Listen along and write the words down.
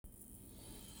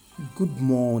Good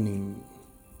morning.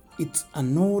 It's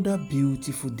another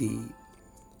beautiful day,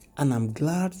 and I'm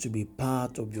glad to be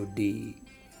part of your day.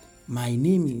 My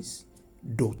name is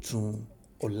Dotun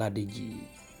Oladeji.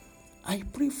 I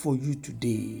pray for you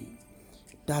today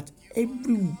that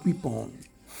every weapon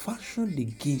fashioned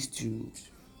against you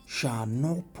shall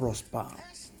not prosper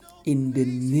in the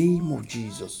name of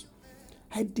Jesus.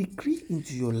 I decree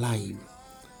into your life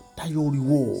that your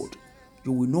reward,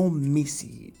 you will not miss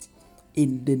it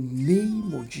in the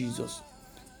name of Jesus.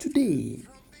 Today,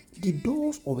 the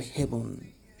doors of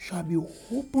heaven shall be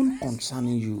opened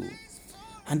concerning you,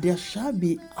 and there shall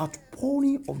be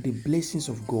outpouring of the blessings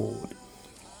of God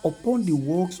upon the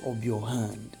works of your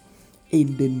hand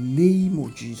in the name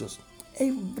of Jesus.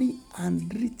 Every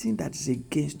handwriting that is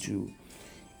against you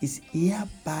is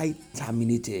hereby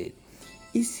terminated,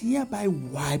 is hereby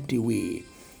wiped away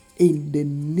in the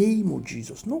name of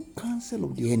Jesus. No counsel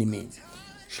of the enemy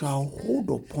shall hold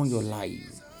upon your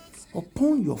life,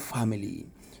 upon your family,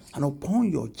 and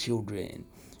upon your children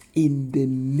in the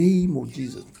name of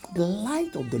Jesus. The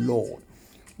light of the Lord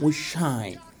will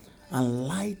shine and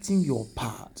lighten your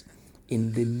path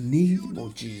in the name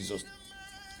of Jesus.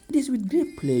 It is with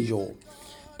great pleasure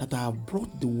that I have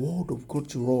brought the word of God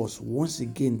to us once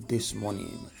again this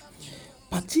morning.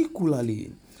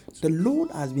 Particularly, the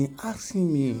Lord has been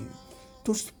asking me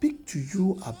to speak to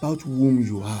you about whom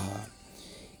you are.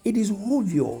 It is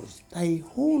obvious that a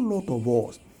whole lot of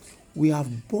us, we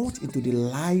have bought into the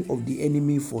lie of the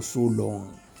enemy for so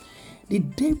long. The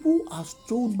devil has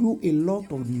told you a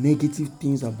lot of negative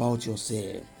things about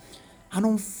yourself, and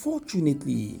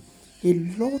unfortunately, a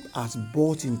lot has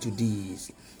bought into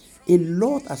this. A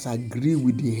lot has agreed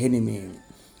with the enemy.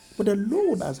 But the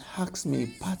Lord has asked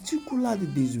me, particularly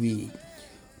this week,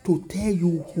 to tell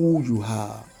you who you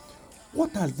are.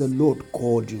 What has the Lord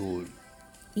called you?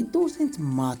 It doesn't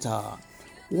matter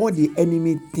what the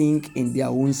enemy think in their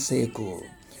own circle.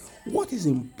 What is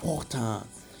important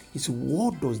is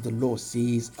what does the Lord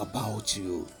says about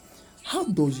you. How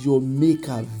does your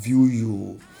maker view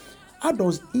you? How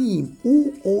does him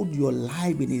who hold your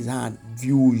life in his hand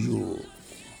view you?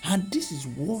 And this is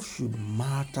what should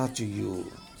matter to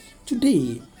you.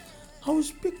 Today, I will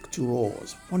speak to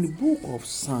us from the book of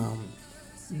Psalm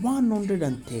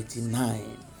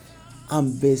 139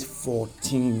 and verse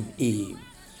 14a.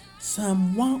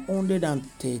 Psalm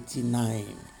 139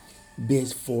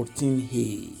 verse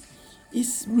 14a.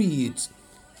 It reads,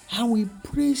 I will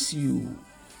praise you,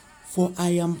 for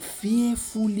I am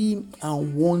fearfully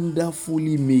and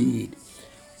wonderfully made.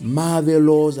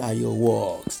 Marvelous are your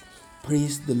works.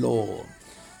 Praise the Lord.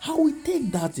 I will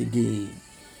take that again.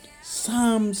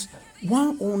 Psalms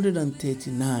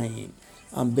 139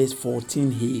 and verse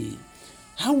 14a.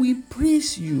 I will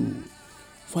praise you,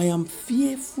 for I am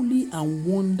fearfully and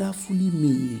wonderfully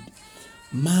made.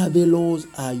 Marvelous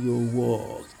are your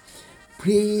works.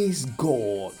 Praise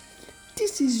God.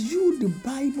 This is you the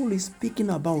Bible is speaking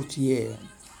about here.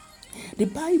 The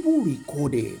Bible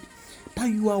recorded that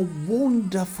you are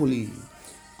wonderfully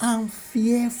and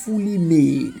fearfully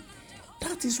made.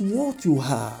 That is what you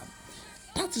are.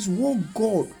 That is what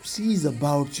God sees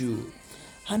about you.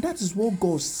 And that is what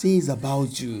God says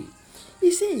about you.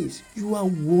 He says, you are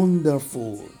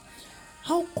wonderful.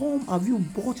 How come have you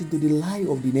bought into the lie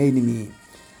of the enemy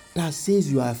that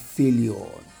says you are a failure?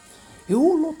 A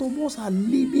whole lot of us are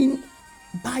living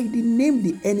by the name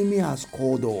the enemy has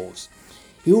called us.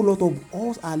 A whole lot of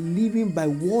us are living by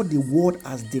what the world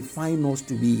has defined us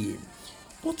to be.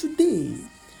 But today,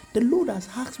 the Lord has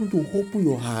asked me to open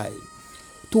your eye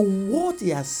to what He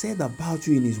has said about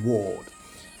you in His word.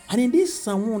 And in this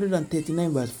Psalm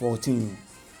 139 verse 14,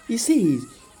 He says,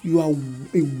 you are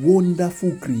a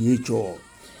wonderful creature.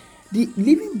 The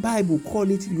Living Bible call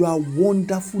it, you are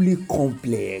wonderfully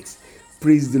complex.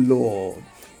 Praise the Lord.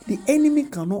 The enemy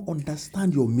cannot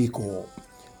understand your makeup.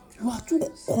 You are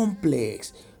too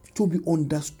complex to be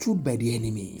understood by the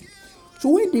enemy. So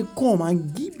when they come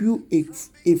and give you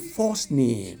a false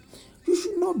name, you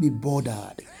should not be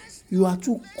bothered. You are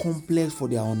too complex for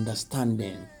their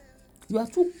understanding. You are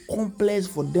too complex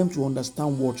for them to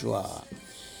understand what you are.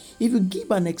 If you give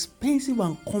an expensive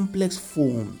and complex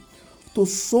phone to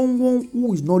someone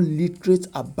who is not literate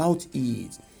about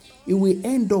it, he will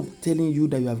end up telling you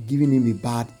that you have given him a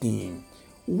bad thing.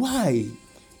 Why?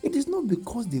 It is not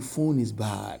because the phone is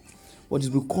bad, but it's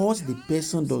because the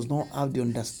person does not have the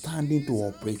understanding to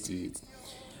operate it.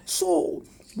 So,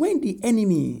 when the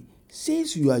enemy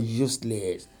says you are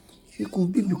useless, it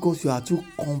could be because you are too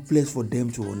complex for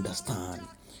them to understand.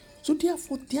 So,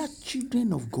 therefore, they are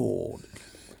children of God.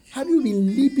 Have you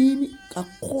been living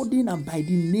according and by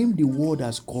the name the world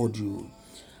has called you?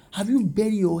 Have you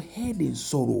buried your head in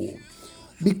sorrow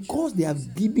because they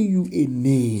have given you a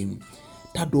name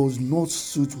that does not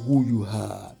suit who you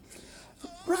are?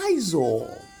 Rise up.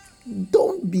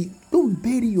 Don't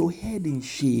bury your head in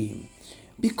shame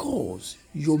because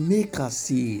your maker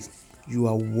says you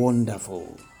are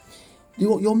wonderful.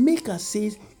 Your maker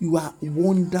says you are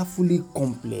wonderfully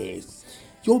complex.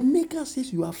 Your maker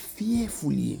says you are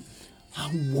fearfully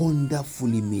and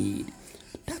wonderfully made.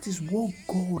 That is what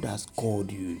God has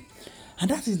called you. And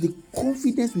that is the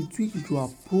confidence with which you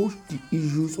approach the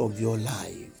issues of your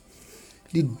life.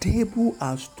 The devil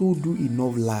has told you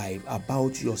enough lies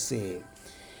about yourself.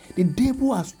 The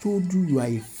devil has told you are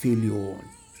a failure.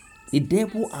 The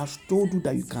devil has told you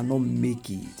that you cannot make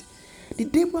it. The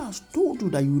devil has told you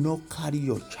that you will not carry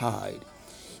your child.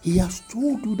 He has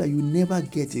told you that you never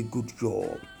get a good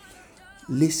job.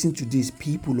 Listen to these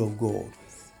people of God.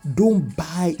 Don't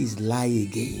buy his lie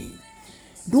again.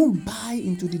 Don't buy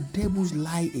into the devil's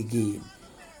lie again.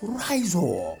 Rise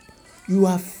up. You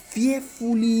are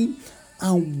fearfully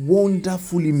and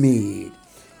wonderfully made.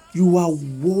 You are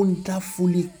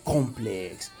wonderfully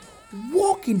complex.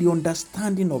 Walk in the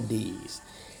understanding of this.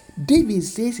 David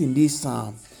says in this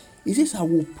psalm, he says, I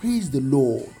will praise the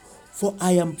Lord, for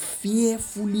I am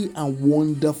fearfully and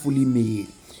wonderfully made.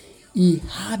 He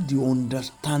had the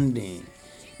understanding.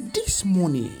 This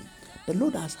morning, the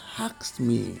Lord has asked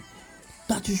me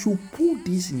that you should put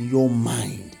this in your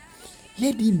mind.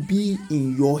 Let it be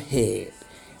in your head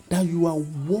that you are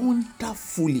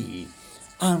wonderfully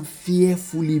and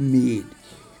fearfully made.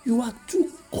 You are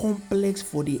too complex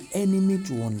for the enemy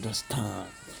to understand.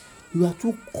 You are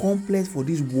too complex for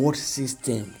this word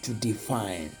system to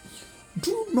define.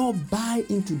 Do not buy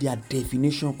into their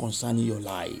definition concerning your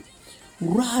life.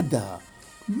 Rather,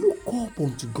 look up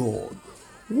unto God,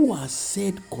 who has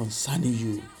said concerning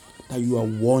you that you are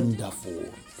wonderful.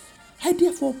 I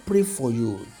therefore pray for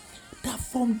you that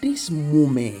from this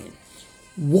moment,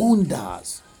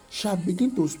 wonders shall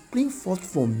begin to spring forth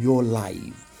from your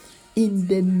life in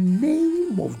the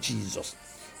name of Jesus.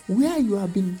 Where you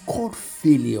have been called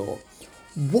failure,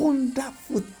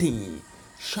 wonderful things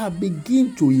shall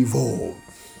begin to evolve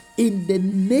in the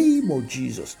name of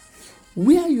Jesus.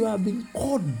 Where you have been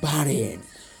called barren,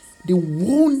 the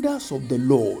wonders of the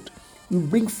Lord will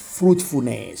bring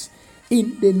fruitfulness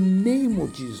in the name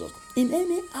of Jesus. In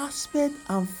any aspect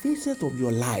and facet of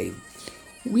your life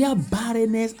where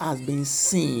barrenness has been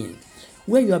seen,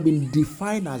 where you have been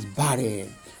defined as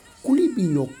barren, could it be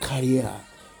in your career?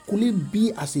 Could it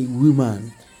be as a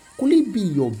woman? Could it be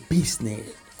your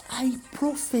business? I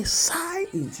prophesy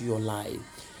into your life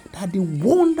that the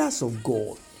wonders of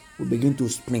God will begin to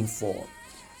spring forth.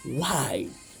 Why?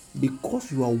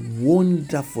 Because you are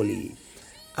wonderfully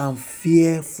and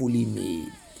fearfully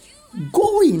made.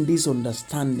 Go in this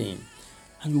understanding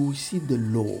and you will see the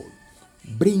Lord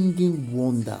bringing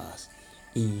wonders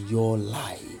in your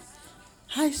life.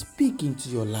 I speak into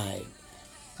your life.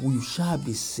 You shall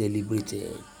be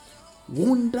celebrated.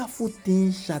 Wonderful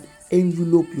things shall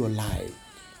envelop your life.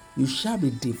 You shall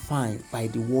be defined by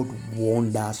the word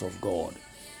wonders of God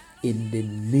in the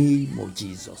name of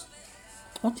Jesus.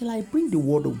 Until I bring the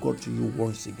word of God to you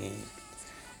once again,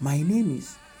 my name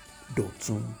is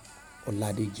Dotun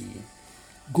Oladeji.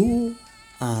 Go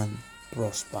and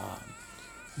prosper.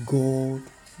 God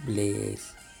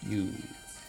bless you.